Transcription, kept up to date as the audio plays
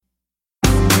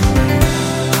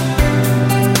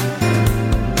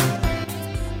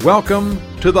Welcome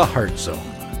to the Heart Zone,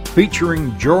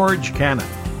 featuring George Cannon.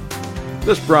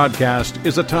 This broadcast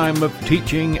is a time of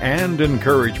teaching and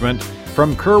encouragement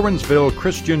from Curwensville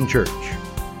Christian Church.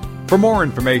 For more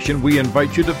information, we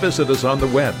invite you to visit us on the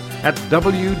web at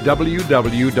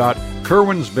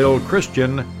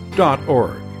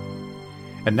www.curwensvillechristian.org.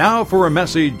 And now for a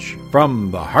message from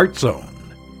the Heart Zone.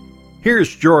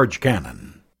 Here's George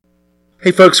Cannon.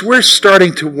 Hey folks, we're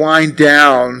starting to wind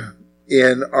down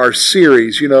in our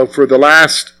series. For the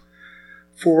last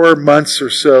 4 months or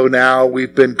so now,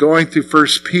 we've been going through 1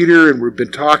 Peter, and we've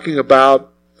been talking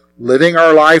about living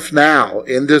our life now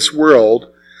in this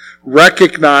world,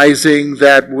 recognizing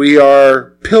that we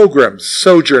are pilgrims,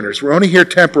 sojourners. We're only here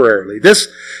temporarily.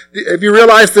 Have you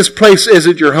realized this place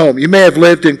isn't your home? You may have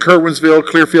lived in Curwensville,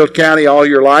 Clearfield County all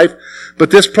your life,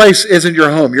 but this place isn't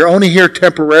your home. You're only here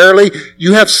temporarily.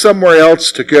 You have somewhere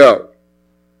else to go.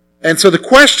 And so the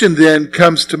question then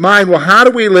comes to mind, well, how do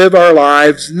we live our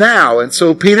lives now? And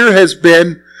so Peter has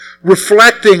been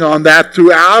reflecting on that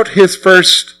throughout his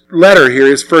first letter here,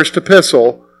 his first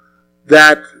epistle,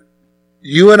 that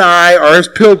you and I, as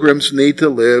pilgrims, need to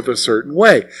live a certain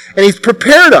way. And he's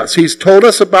prepared us. He's told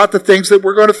us about the things that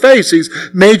we're going to face. He's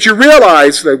made you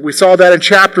realize, that we saw that in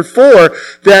chapter 4,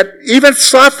 that even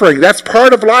suffering, that's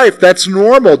part of life. That's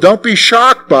normal. Don't be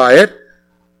shocked by it.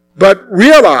 But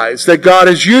realize that God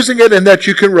is using it and that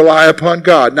you can rely upon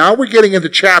God. Now we're getting into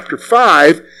chapter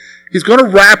 5. He's going to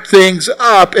wrap things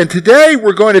up. And today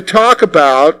we're going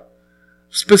to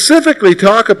specifically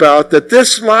talk about that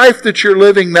this life that you're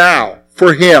living now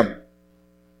for Him,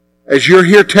 as you're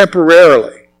here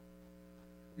temporarily,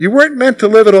 you weren't meant to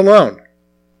live it alone.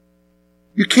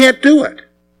 You can't do it.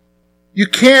 You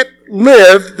can't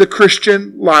live the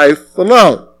Christian life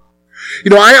alone.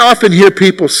 I often hear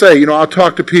people say, I'll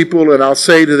talk to people and I'll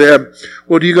say to them,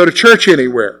 well, do you go to church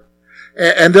anywhere?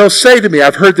 And they'll say to me,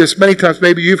 I've heard this many times,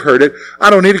 maybe you've heard it, I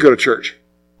don't need to go to church.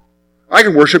 I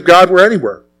can worship God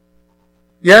anywhere.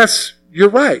 Yes, you're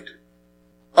right.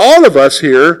 All of us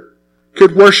here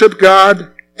could worship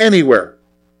God anywhere.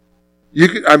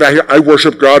 I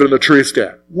worship God in the tree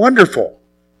stand. Wonderful.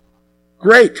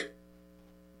 Great.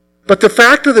 But the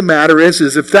fact of the matter is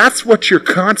if that's what your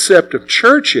concept of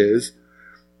church is,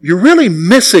 you're really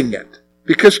missing it.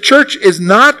 Because church is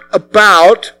not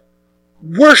about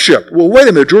worship. Well, wait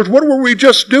a minute, George, what were we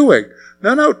just doing?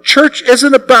 No, church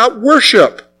isn't about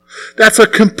worship. That's a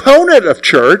component of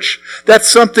church. That's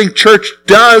something church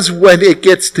does when it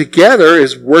gets together,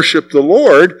 is worship the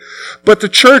Lord. But the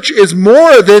church is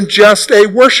more than just a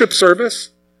worship service.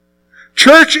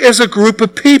 Church is a group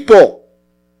of people,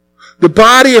 the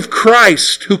body of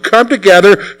Christ, who come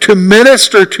together to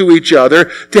minister to each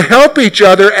other, to help each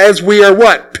other as we are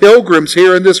what? Pilgrims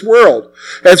here in this world,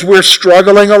 as we're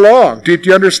struggling along. Do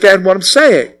you understand what I'm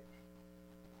saying?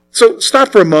 So stop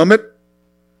for a moment.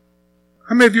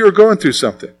 How many of you are going through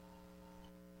something?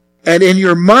 And in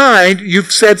your mind,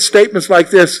 you've said statements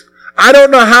like this, I don't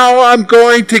know how I'm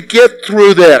going to get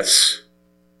through this.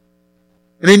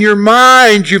 And in your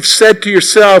mind, you've said to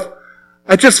yourself,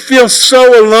 I just feel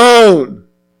so alone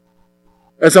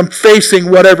as I'm facing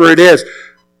whatever it is.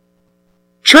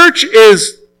 Church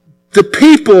is the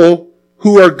people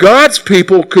who are God's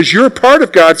people, because you're part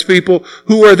of God's people,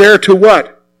 who are there to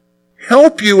what?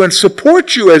 Help you and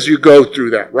support you as you go through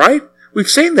that, right? We've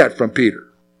seen that from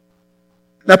Peter.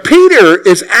 Now, Peter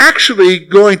is actually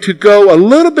going to go a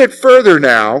little bit further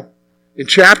now in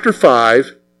chapter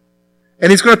 5,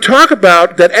 and he's going to talk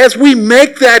about that as we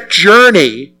make that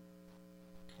journey,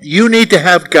 you need to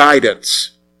have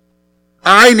guidance.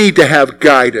 I need to have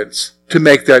guidance to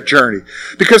make that journey.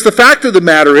 Because the fact of the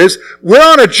matter is, we're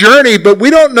on a journey, but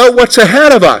we don't know what's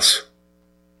ahead of us.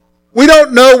 We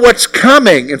don't know what's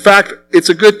coming. In fact, it's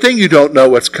a good thing you don't know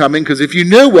what's coming, because if you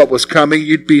knew what was coming,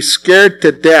 you'd be scared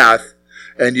to death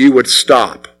and you would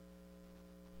stop.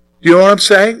 Do you know what I'm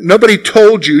saying? Nobody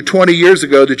told you 20 years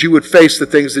ago that you would face the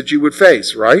things that you would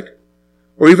face, right?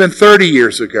 Or even 30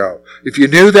 years ago. If you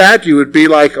knew that, you would be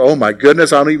like, oh my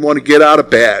goodness, I don't even want to get out of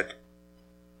bed.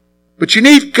 But you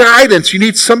need guidance. You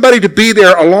need somebody to be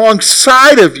there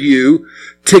alongside of you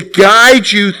to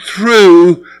guide you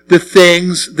through the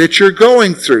things that you're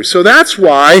going through. So that's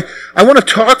why I want to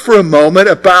talk for a moment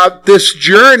about this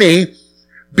journey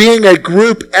being a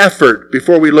group effort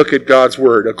before we look at God's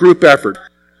Word, a group effort.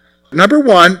 Number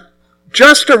one,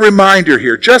 just a reminder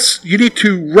here, you need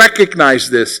to recognize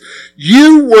this.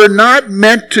 You were not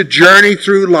meant to journey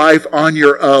through life on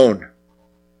your own.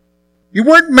 You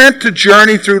weren't meant to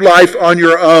journey through life on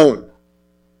your own.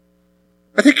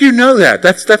 I think you know that.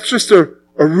 That's just a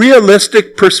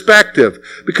realistic perspective.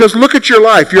 Because look at your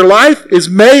life. Your life is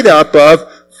made up of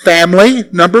family,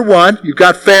 number one. You've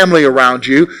got family around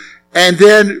you. And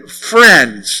then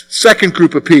friends, second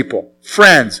group of people,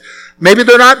 friends. Maybe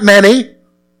they're not many,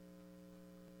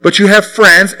 but you have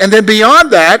friends. And then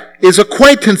beyond that is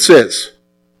acquaintances.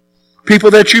 People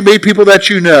that you meet, people that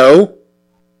you know.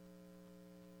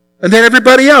 And then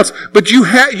everybody else. But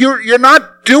you're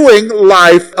not doing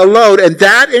life alone. And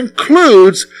that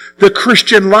includes the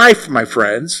Christian life, my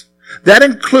friends. That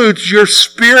includes your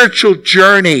spiritual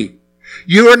journey.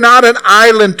 You are not an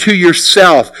island to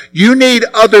yourself. You need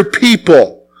other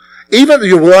people. Even,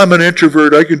 well, I'm an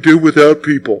introvert. I can do without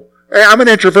people. Hey, I'm an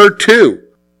introvert too.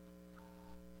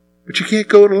 But you can't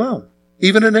go it alone.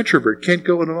 Even an introvert can't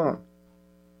go it alone.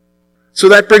 So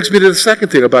that brings me to the second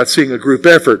thing about seeing a group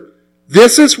effort.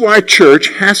 This is why church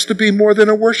has to be more than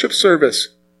a worship service.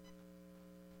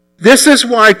 This is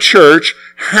why church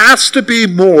has to be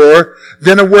more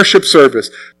than a worship service.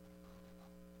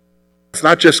 It's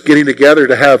not just getting together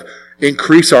to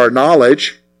increase our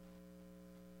knowledge.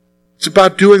 It's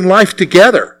about doing life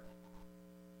together.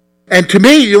 And to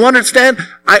me, you understand,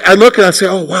 I look and I say,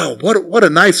 oh wow, what a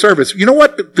nice service. You know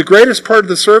what the greatest part of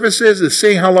the service is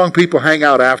seeing how long people hang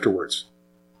out afterwards.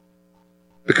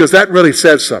 Because that really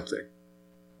says something.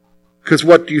 Because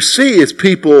what you see is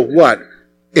people,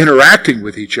 interacting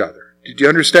with each other. Did you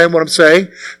understand what I'm saying?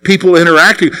 People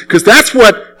interacting. Because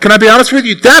can I be honest with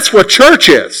you? That's what church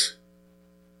is.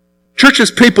 Church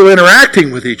is people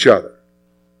interacting with each other.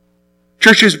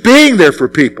 Church is being there for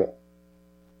people.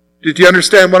 Did you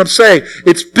understand what I'm saying?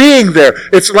 It's being there.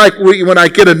 It's like when I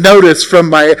get a notice from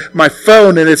my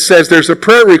phone and it says there's a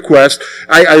prayer request.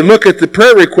 I look at the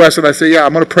prayer request and I say, yeah,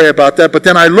 I'm going to pray about that. But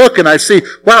then I look and I see,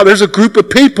 wow, there's a group of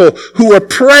people who are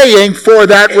praying for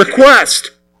that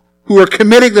request, who are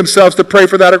committing themselves to pray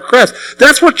for that request.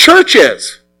 That's what church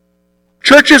is.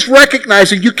 Church is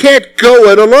recognizing you can't go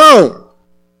it alone.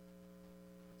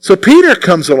 So Peter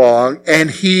comes along and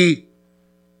he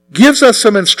gives us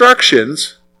some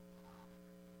instructions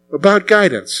about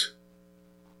guidance.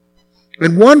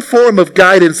 And one form of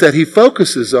guidance that he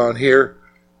focuses on here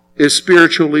is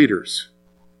spiritual leaders.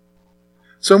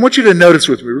 So I want you to notice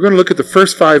with me. We're going to look at the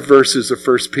first 5 verses of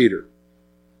 1 Peter.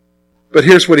 But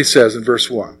here's what he says in verse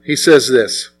 1. He says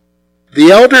this,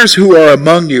 "The elders who are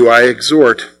among you I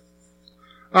exhort,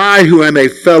 I who am a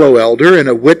fellow elder and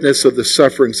a witness of the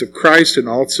sufferings of Christ and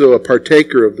also a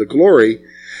partaker of the glory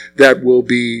that will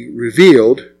be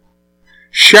revealed,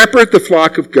 shepherd the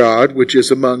flock of God which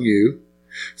is among you,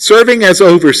 serving as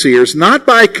overseers, not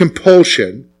by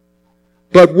compulsion,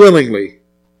 but willingly,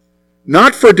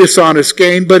 not for dishonest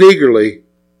gain, but eagerly,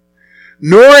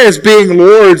 nor as being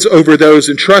lords over those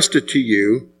entrusted to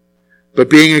you, but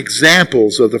being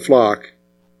examples of the flock.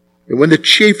 And when the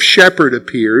chief shepherd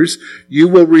appears, you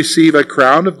will receive a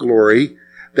crown of glory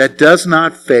that does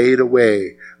not fade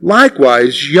away.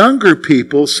 Likewise, younger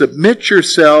people, submit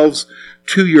yourselves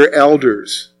to your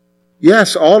elders.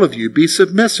 Yes, all of you, be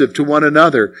submissive to one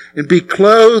another and be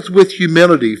clothed with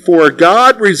humility. For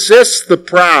God resists the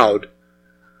proud,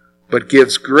 but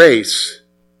gives grace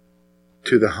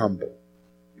to the humble."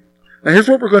 Now here's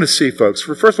what we're going to see, folks.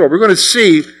 First of all, we're going to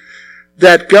see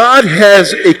that God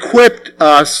has equipped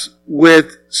us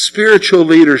with spiritual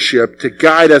leadership to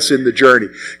guide us in the journey.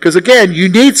 Because again, you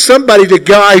need somebody to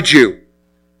guide you.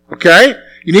 Okay?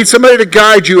 You need somebody to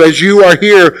guide you as you are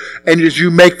here and as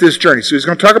you make this journey. So he's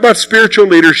going to talk about spiritual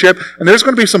leadership, and there's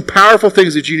going to be some powerful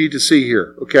things that you need to see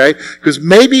here, okay? Because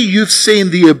maybe you've seen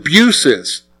the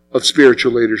abuses of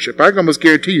spiritual leadership. I can almost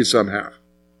guarantee you some have.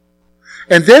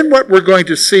 And then what we're going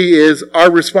to see is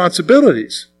our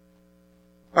responsibilities.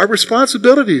 Our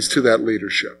responsibilities to that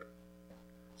leadership.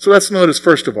 So let's notice,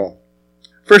 first of all,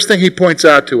 first thing he points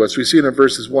out to us, we see it in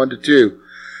verses 1 to 2.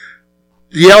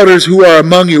 "The elders who are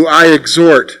among you, I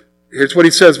exhort." Here's what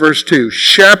he says, verse 2.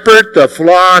 "Shepherd the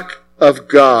flock of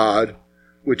God,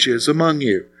 which is among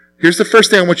you." Here's the first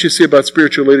thing I want you to see about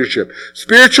spiritual leadership.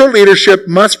 Spiritual leadership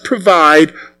must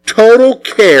provide total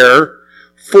care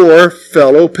for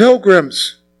fellow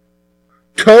pilgrims.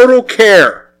 Total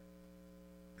care.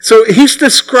 So he's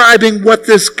describing what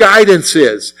this guidance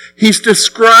is. He's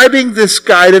describing this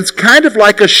guidance kind of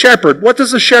like a shepherd. What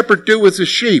does a shepherd do with the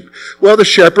sheep? Well, the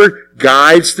shepherd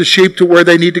guides the sheep to where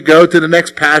they need to go, to the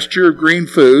next pasture or green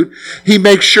food. He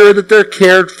makes sure that they're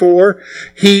cared for.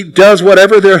 He does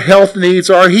whatever their health needs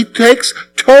are. He takes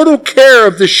total care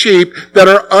of the sheep that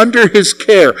are under his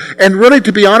care. And really,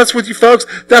 to be honest with you folks,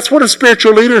 that's what a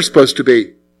spiritual leader is supposed to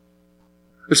be.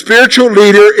 The spiritual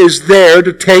leader is there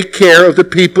to take care of the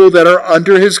people that are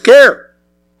under his care.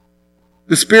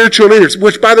 The spiritual leaders,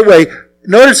 which, by the way,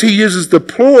 notice he uses the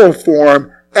plural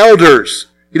form, elders.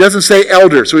 He doesn't say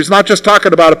elders, so he's not just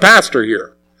talking about a pastor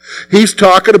here. He's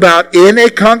talking about in a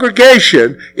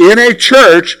congregation, in a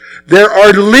church, there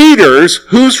are leaders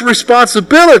whose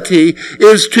responsibility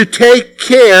is to take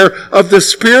care of the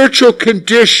spiritual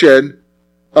condition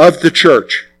of the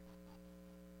church.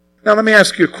 Now let me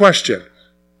ask you a question.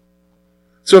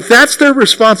 So if that's their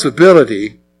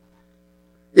responsibility,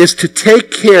 is to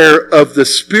take care of the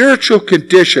spiritual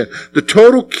condition, the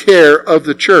total care of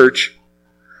the church,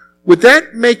 would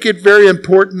that make it very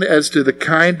important as to the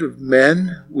kind of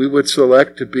men we would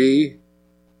select to be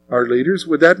our leaders?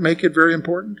 Would that make it very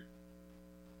important?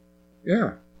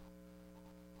 Yeah.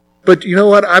 But you know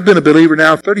what? I've been a believer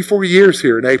now 34 years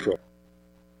here in April.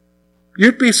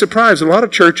 You'd be surprised. A lot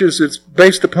of churches, it's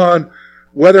based upon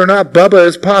whether or not Bubba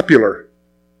is popular.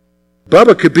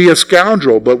 Bubba could be a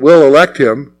scoundrel, but we'll elect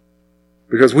him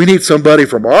because we need somebody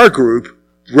from our group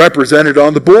represented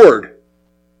on the board.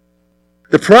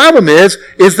 The problem is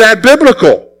that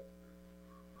biblical?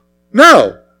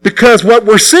 No, because what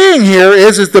we're seeing here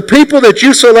is the people that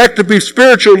you select to be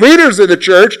spiritual leaders in the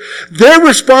church, their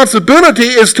responsibility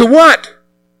is to what?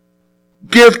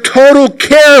 Give total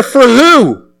care for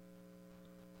who?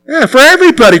 Yeah, for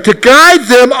everybody, to guide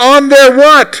them on their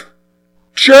what?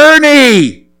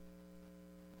 Journey.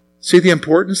 See the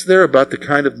importance there about the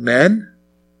kind of men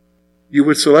you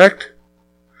would select?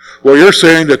 Well, you're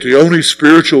saying that the only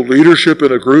spiritual leadership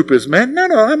in a group is men? No,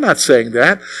 I'm not saying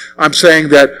that. I'm saying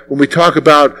that when we talk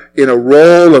about in a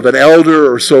role of an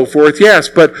elder or so forth, yes,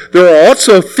 but there are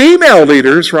also female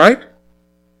leaders, right?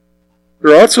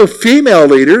 There are also female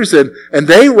leaders, and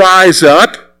they rise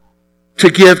up to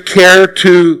give care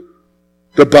to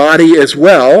the body as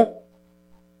well.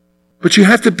 But you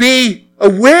have to be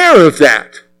aware of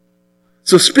that.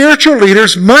 So spiritual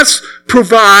leaders must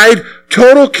provide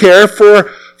total care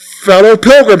for fellow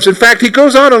pilgrims. In fact, he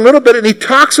goes on a little bit and he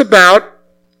talks about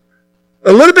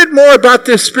a little bit more about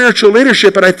this spiritual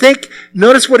leadership. And I think,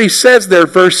 notice what he says there,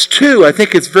 verse 2. I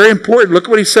think it's very important. Look at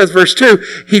what he says, verse 2.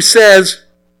 He says,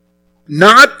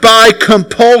 not by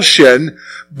compulsion,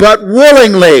 but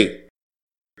willingly.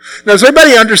 Now, does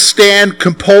everybody understand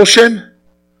compulsion?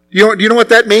 Do you know what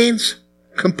that means?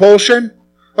 Compulsion?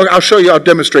 Okay, I'll show you. I'll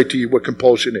demonstrate to you what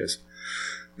compulsion is.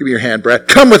 Give me your hand, Brad.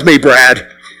 Come with me,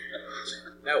 Brad.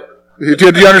 No.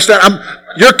 Do you understand?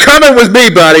 You're coming with me,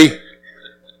 buddy.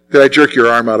 Did I jerk your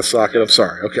arm out of socket? I'm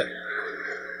sorry. Okay.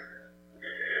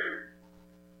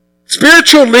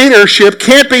 Spiritual leadership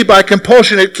can't be by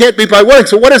compulsion. It can't be by willing.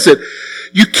 So what is it?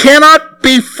 You cannot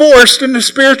be forced into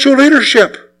spiritual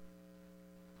leadership.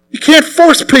 You can't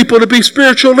force people to be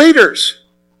spiritual leaders.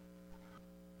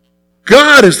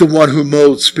 God is the one who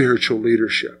molds spiritual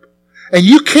leadership. And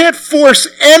you can't force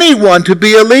anyone to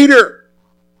be a leader.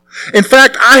 In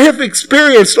fact, I have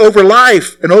experienced over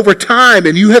life and over time,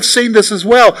 and you have seen this as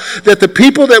well, that the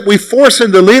people that we force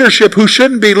into leadership who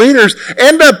shouldn't be leaders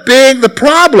end up being the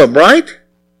problem, right?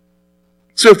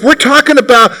 So if we're talking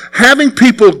about having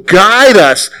people guide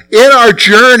us in our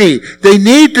journey, they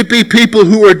need to be people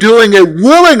who are doing it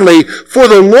willingly for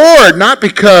the Lord, not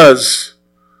because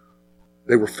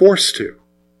they were forced to.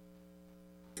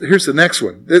 Here's the next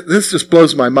one. This just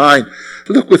blows my mind.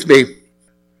 Look with me.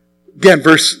 Again,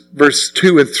 verse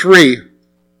 2 and 3.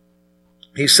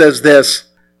 He says this,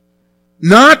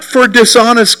 not for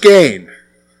dishonest gain,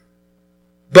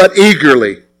 but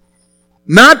eagerly.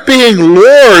 Not being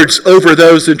lords over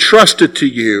those entrusted to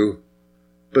you,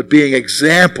 but being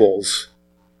examples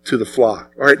to the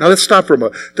flock. All right, now let's stop for a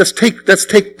moment. Let's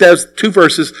take those two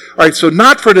verses. All right, so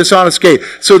not for dishonest gain.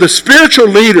 So the spiritual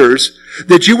leaders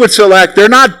that you would select, they're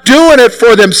not doing it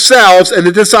for themselves and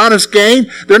the dishonest gain.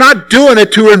 They're not doing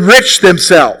it to enrich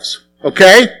themselves.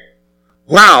 Okay?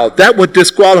 Wow, that would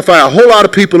disqualify a whole lot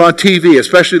of people on TV,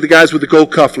 especially the guys with the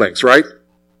gold cufflinks, right?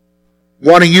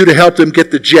 Wanting you to help them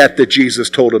get the jet that Jesus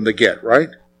told them to get, right?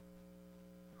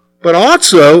 But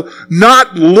also,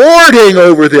 not lording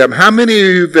over them. How many of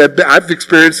you have, I've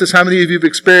experienced this, how many of you have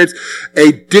experienced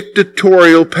a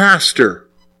dictatorial pastor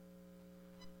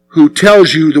who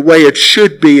tells you the way it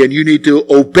should be and you need to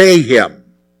obey him?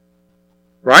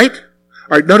 Right?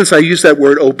 All right, notice I use that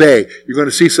word obey. You're going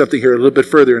to see something here a little bit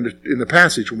further in the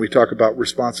passage when we talk about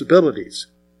responsibilities.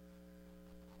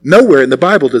 Nowhere in the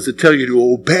Bible does it tell you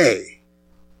to obey.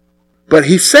 But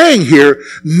he's saying here,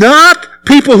 not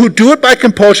people who do it by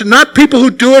compulsion, not people who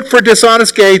do it for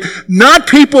dishonest gain, not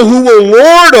people who will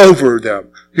lord over them.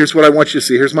 Here's what I want you to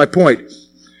see. Here's my point.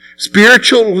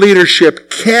 Spiritual leadership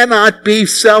cannot be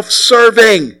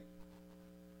self-serving.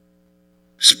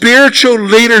 Spiritual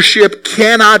leadership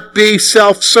cannot be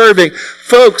self-serving.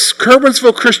 Folks,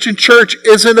 Curwensville Christian Church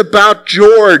isn't about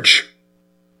George.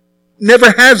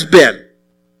 Never has been.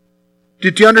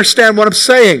 Did you understand what I'm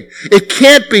saying? It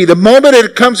can't be. The moment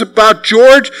it comes about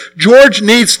George, George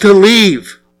needs to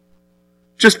leave.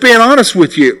 Just being honest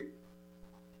with you.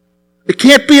 It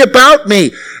can't be about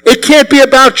me. It can't be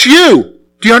about you.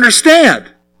 Do you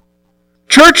understand?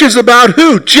 Church is about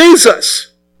who?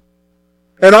 Jesus.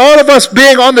 And all of us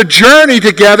being on the journey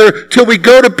together till we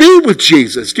go to be with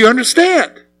Jesus. Do you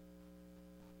understand?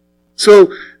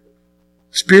 So,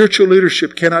 spiritual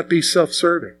leadership cannot be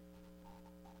self-serving.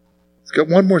 He's got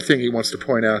one more thing he wants to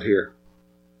point out here.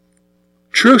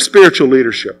 True spiritual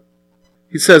leadership.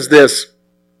 He says this,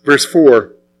 verse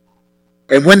 4,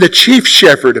 "And when the chief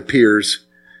shepherd appears,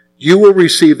 you will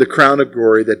receive the crown of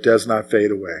glory that does not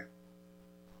fade away."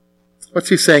 What's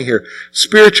he saying here?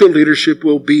 Spiritual leadership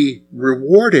will be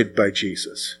rewarded by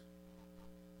Jesus.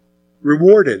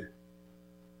 Rewarded.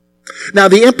 Now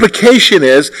the implication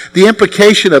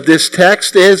of this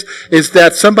text is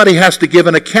that somebody has to give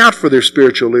an account for their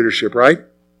spiritual leadership, right?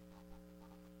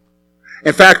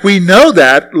 In fact, we know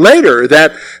that later,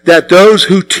 that those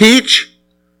who teach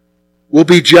will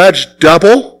be judged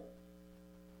double.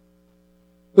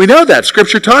 We know that.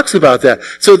 Scripture talks about that.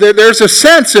 So there's a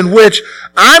sense in which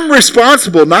I'm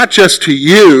responsible not just to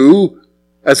you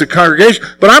as a congregation,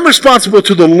 but I'm responsible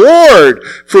to the Lord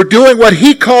for doing what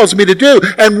He calls me to do.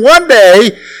 And one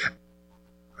day,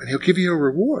 He'll give you a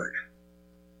reward.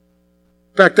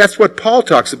 In fact, that's what Paul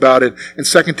talks about in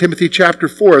 2 Timothy chapter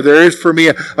 4. There is for me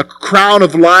a crown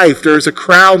of life. There is a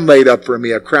crown laid up for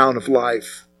me, a crown of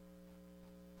life.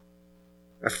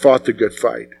 I've fought the good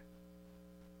fight.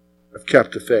 I've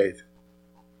kept the faith.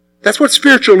 That's what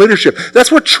spiritual leadership,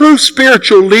 that's what true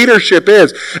spiritual leadership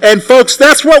is. And folks,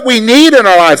 that's what we need in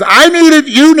our lives. I need it,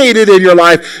 you need it in your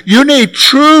life. You need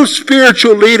true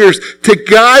spiritual leaders to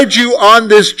guide you on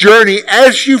this journey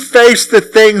as you face the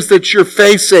things that you're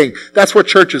facing. That's what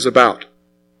church is about.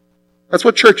 That's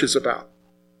what church is about.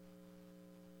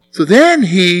 So then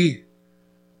he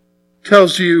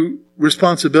tells you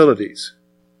responsibilities.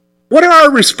 What are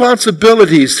our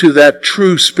responsibilities to that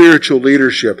true spiritual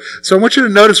leadership? So I want you to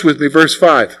notice with me verse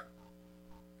 5.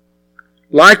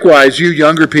 "Likewise, you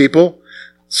younger people,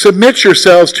 submit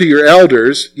yourselves to your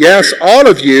elders. Yes, all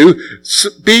of you,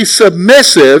 be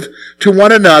submissive to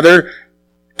one another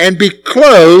and be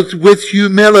clothed with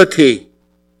humility.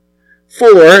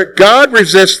 For God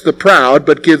resists the proud,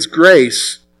 but gives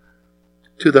grace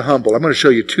to the humble." I'm going to show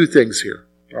you two things here.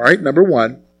 All right, number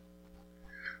one.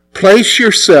 Place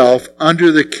yourself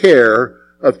under the care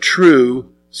of true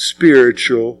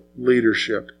spiritual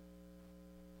leadership.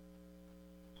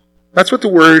 That's what the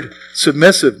word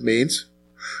submissive means.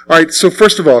 All right, so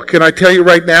first of all, can I tell you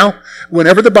right now,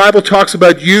 whenever the Bible talks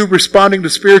about you responding to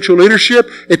spiritual leadership,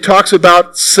 it talks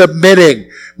about submitting.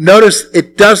 Notice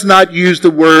it does not use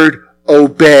the word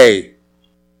obey.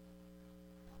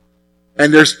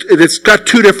 And it's got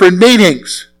two different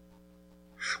meanings.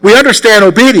 We understand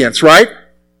obedience, right?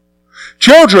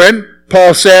 Children,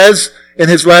 Paul says in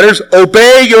his letters,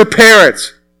 obey your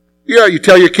parents. You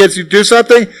tell your kids to do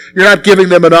something, you're not giving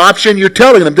them an option, you're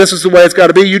telling them this is the way it's got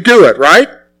to be, you do it, right?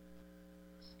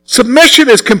 Submission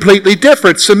is completely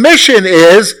different. Submission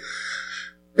is,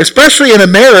 especially in a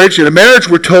marriage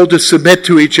we're told to submit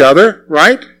to each other,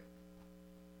 right?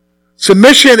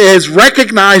 Submission is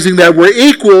recognizing that we're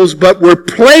equals, but we're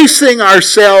placing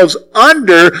ourselves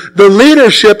under the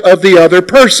leadership of the other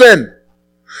person.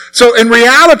 So in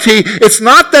reality, it's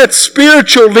not that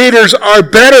spiritual leaders are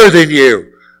better than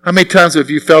you. How many times have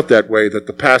you felt that way, that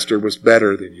the pastor was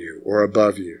better than you or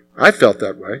above you? I felt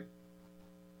that way.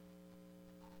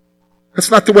 That's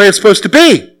not the way it's supposed to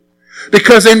be.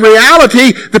 Because in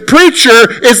reality, the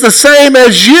preacher is the same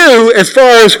as you as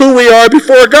far as who we are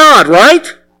before God,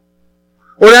 right?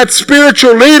 Or that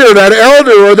spiritual leader, that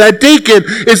elder, or that deacon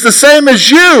is the same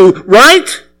as you,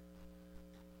 right?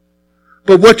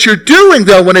 But what you're doing,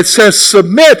 though, when it says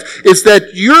submit, is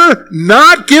that you're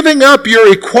not giving up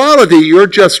your equality. You're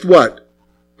just what?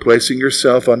 Placing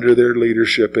yourself under their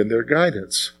leadership and their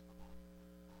guidance.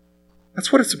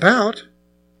 That's what it's about.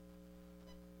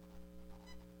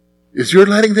 Is you're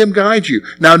letting them guide you.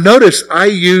 Now notice I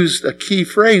used a key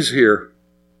phrase here.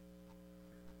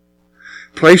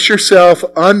 Place yourself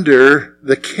under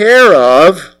the care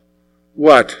of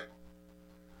what?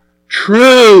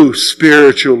 True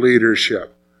spiritual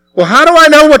leadership. Well, how do I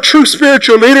know what true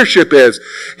spiritual leadership is?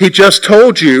 He just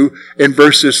told you in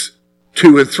verses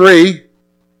 2 and 3.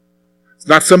 It's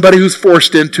not somebody who's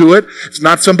forced into it. It's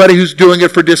not somebody who's doing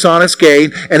it for dishonest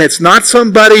gain. And it's not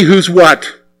somebody who's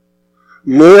what?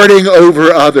 Lording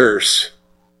over others.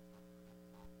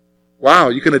 Wow,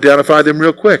 you can identify them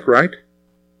real quick, right?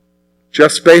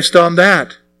 Just based on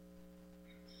that.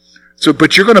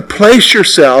 But you're going to place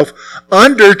yourself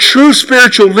under true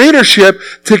spiritual leadership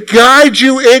to guide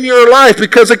you in your life.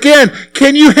 Because again,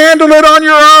 can you handle it on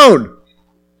your own?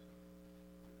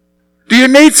 Do you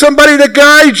need somebody to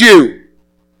guide you?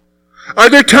 Are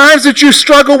there times that you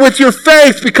struggle with your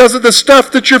faith because of the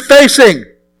stuff that you're facing?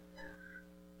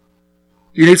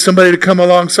 You need somebody to come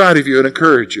alongside of you and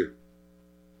encourage you,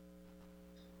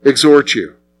 exhort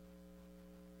you,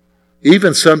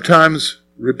 even sometimes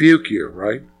rebuke you,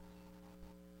 right?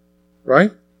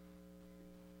 Right?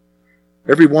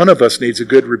 Every one of us needs a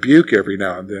good rebuke every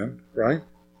now and then, right?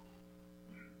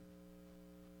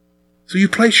 So you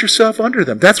place yourself under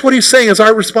them. That's what he's saying is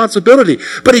our responsibility.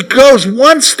 But he goes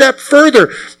one step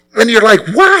further, and you're like,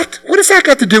 what? What has that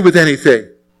got to do with anything?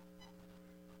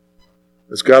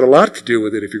 It's got a lot to do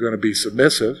with it if you're going to be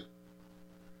submissive.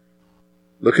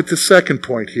 Look at the second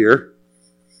point here.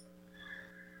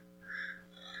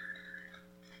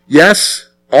 Yes,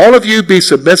 all of you be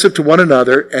submissive to one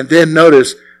another, and then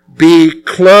notice, be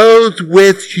clothed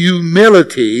with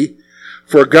humility,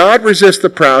 for God resists the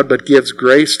proud, but gives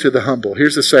grace to the humble.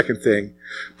 Here's the second thing.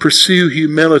 Pursue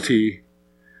humility,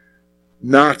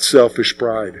 not selfish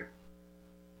pride.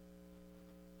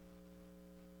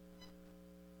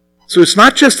 So it's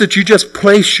not just that you just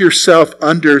place yourself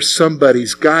under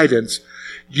somebody's guidance.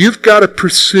 You've got to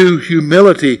pursue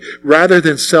humility rather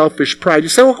than selfish pride. You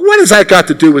say, well, what has that got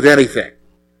to do with anything?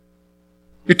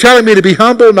 You're telling me to be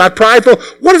humble, not prideful?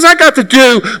 What has that got to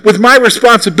do with my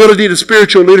responsibility to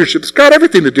spiritual leadership? It's got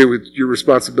everything to do with your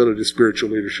responsibility to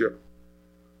spiritual leadership.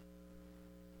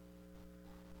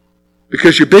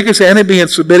 Because your biggest enemy in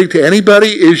submitting to anybody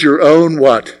is your own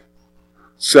what?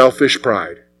 Selfish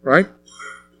pride, right?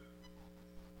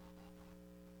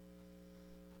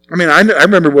 I mean, I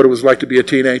remember what it was like to be a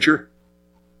teenager.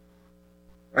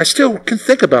 I still can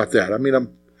think about that. I mean,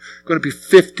 I'm going to be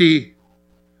 53,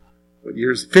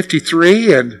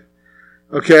 and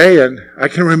I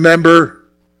can remember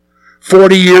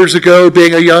 40 years ago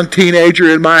being a young teenager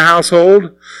in my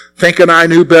household, thinking I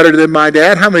knew better than my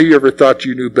dad. How many of you ever thought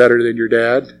you knew better than your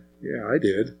dad? Yeah, I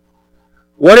did.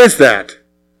 What is that?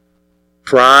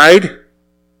 Pride?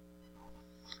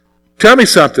 Tell me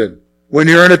something. When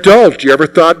you're an adult, you ever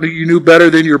thought you knew better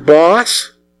than your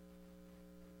boss?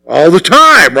 All the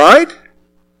time, right?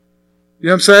 You know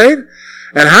what I'm saying?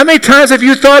 And how many times have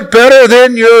you thought better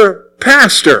than your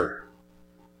pastor?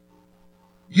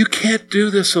 You can't do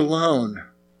this alone.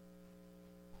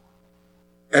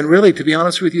 And really, to be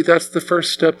honest with you, that's the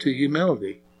first step to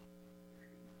humility.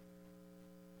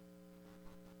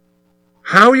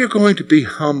 How are you going to be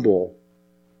humble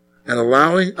and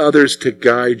allowing others to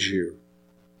guide you?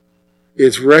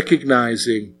 Is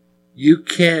recognizing you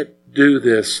can't do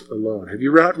this alone. Have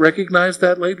you not recognized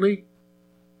that lately?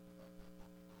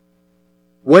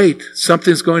 Wait,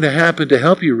 something's going to happen to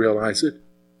help you realize it.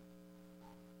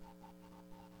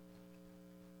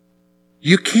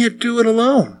 You can't do it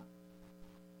alone.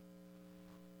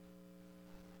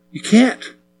 You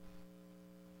can't.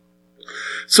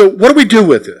 So what do we do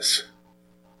with this?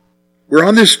 We're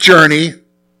on this journey.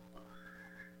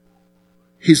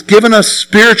 He's given us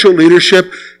spiritual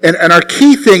leadership, and our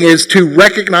key thing is to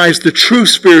recognize the true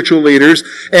spiritual leaders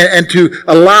and to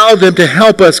allow them to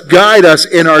help us, guide us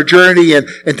in our journey and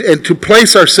to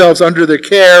place ourselves under their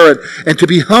care and to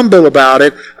be humble about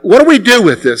it. What do we do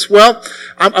with this? Well,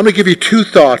 I'm going to give you two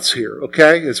thoughts here,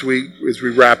 okay, as we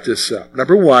wrap this up.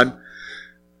 Number one,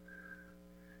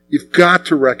 you've got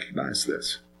to recognize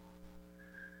this.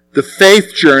 The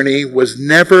faith journey was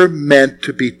never meant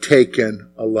to be taken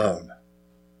alone.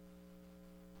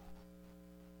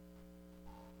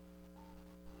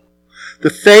 The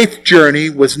faith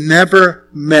journey was never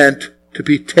meant to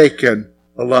be taken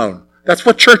alone. That's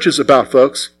what church is about,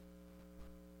 folks.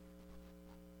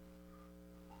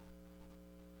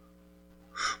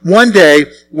 One day,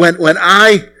 when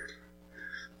I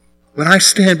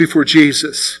stand before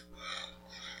Jesus,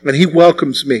 and He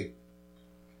welcomes me,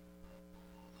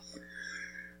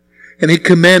 and He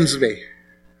commends me,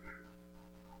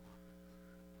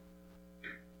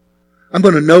 I'm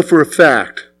going to know for a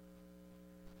fact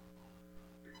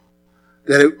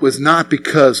that it was not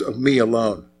because of me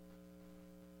alone.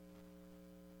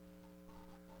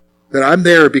 That I'm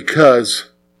there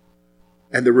because,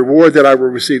 and the reward that I will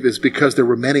receive is because there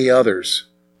were many others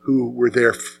who were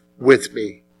there with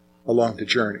me along the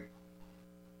journey.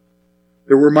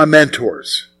 There were my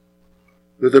mentors.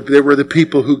 There were the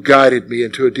people who guided me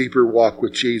into a deeper walk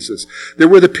with Jesus. There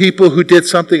were the people who did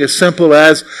something as simple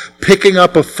as picking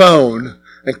up a phone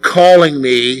and calling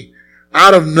me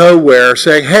out of nowhere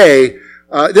saying, hey,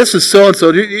 this is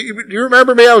so-and-so. Do you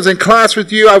remember me? I was in class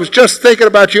with you. I was just thinking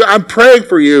about you. I'm praying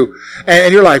for you.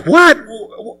 And you're like, what?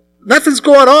 Nothing's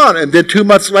going on. And then 2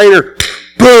 months later,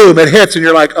 boom, it hits. And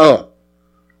you're like, oh,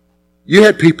 you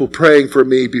had people praying for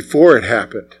me before it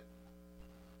happened.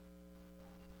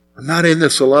 I'm not in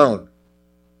this alone.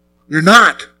 You're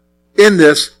not in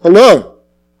this alone.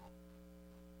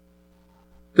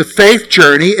 The faith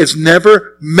journey is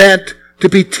never meant to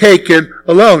be taken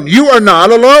alone. You are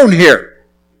not alone here.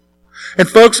 And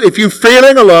folks, if you're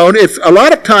feeling alone, a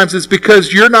lot of times it's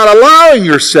because you're not allowing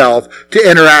yourself to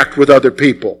interact with other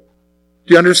people.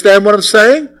 Do you understand what I'm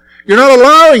saying? You're not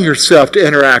allowing yourself to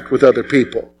interact with other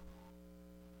people.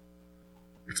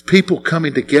 It's people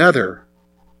coming together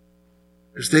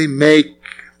as they make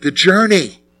the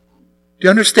journey. Do you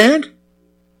understand?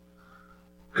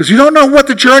 Because you don't know what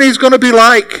the journey is going to be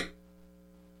like.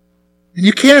 And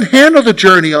you can't handle the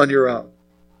journey on your own.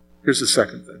 Here's the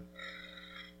second thing.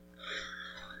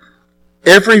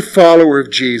 Every follower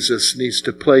of Jesus needs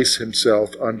to place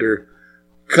himself under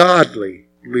godly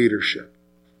leadership.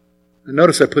 And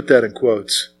notice I put that in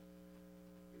quotes.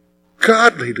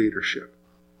 Godly leadership.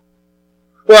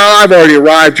 Well, I've already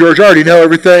arrived, George. I already know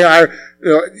everything.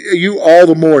 You all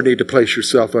the more need to place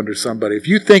yourself under somebody. If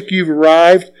you think you've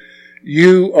arrived,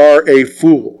 you are a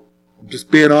fool. I'm just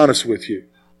being honest with you.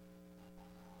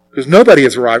 Because nobody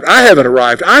has arrived. I haven't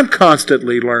arrived. I'm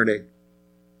constantly learning.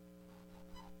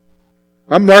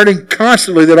 I'm learning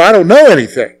constantly that I don't know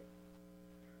anything.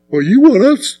 Well, you want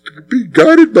us to be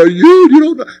guided by you? You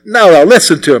don't know. No,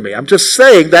 listen to me. I'm just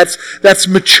saying that's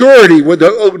maturity. When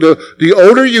the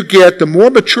older you get, the more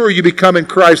mature you become in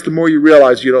Christ, the more you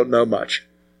realize you don't know much.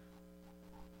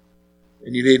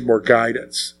 And you need more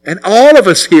guidance. And all of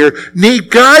us here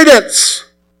need guidance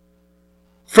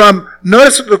from,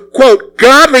 notice the quote,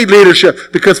 godly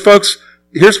leadership. Because folks,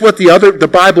 here's what the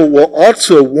Bible will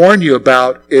also warn you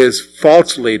about is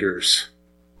false leaders.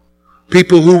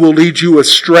 People who will lead you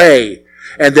astray.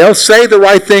 And they'll say the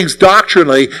right things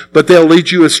doctrinally, but they'll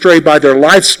lead you astray by their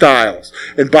lifestyles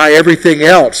and by everything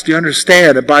else. Do you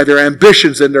understand? And by their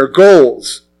ambitions and their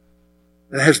goals.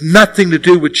 It has nothing to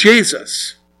do with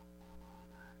Jesus.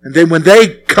 And then when they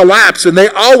collapse, and they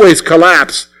always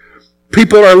collapse,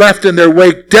 people are left in their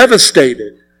wake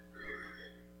devastated.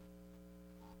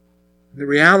 The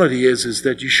reality is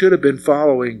that you should have been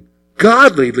following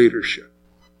godly leadership.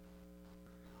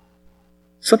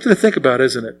 Something to think about,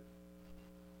 isn't it?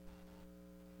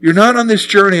 You're not on this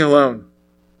journey alone.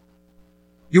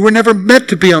 You were never meant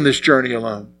to be on this journey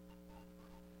alone.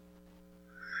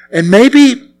 And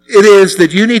maybe it is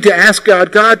that you need to ask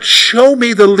God, God, show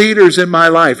me the leaders in my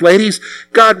life. Ladies,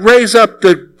 God, raise up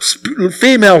the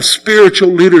female spiritual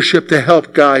leadership to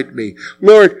help guide me.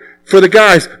 Lord, for the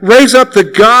guys, raise up the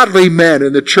godly men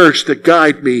in the church to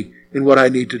guide me in what I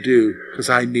need to do, because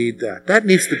I need that. That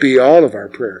needs to be all of our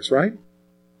prayers, right?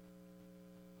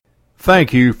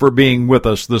 Thank you for being with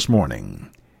us this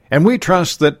morning. And we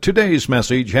trust that today's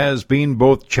message has been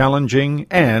both challenging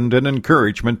and an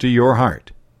encouragement to your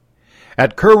heart.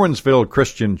 At Curwensville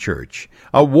Christian Church,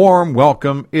 a warm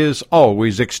welcome is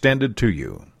always extended to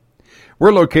you.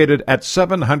 We're located at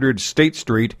 700 State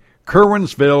Street,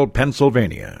 Curwensville,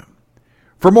 Pennsylvania.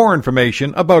 For more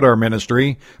information about our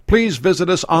ministry, please visit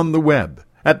us on the web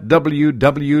at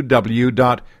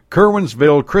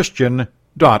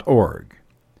www.curwensvillechristian.org.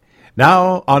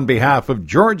 Now, on behalf of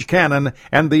George Cannon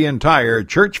and the entire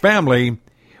church family,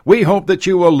 we hope that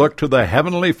you will look to the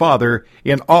Heavenly Father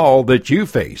in all that you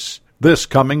face this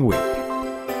coming week.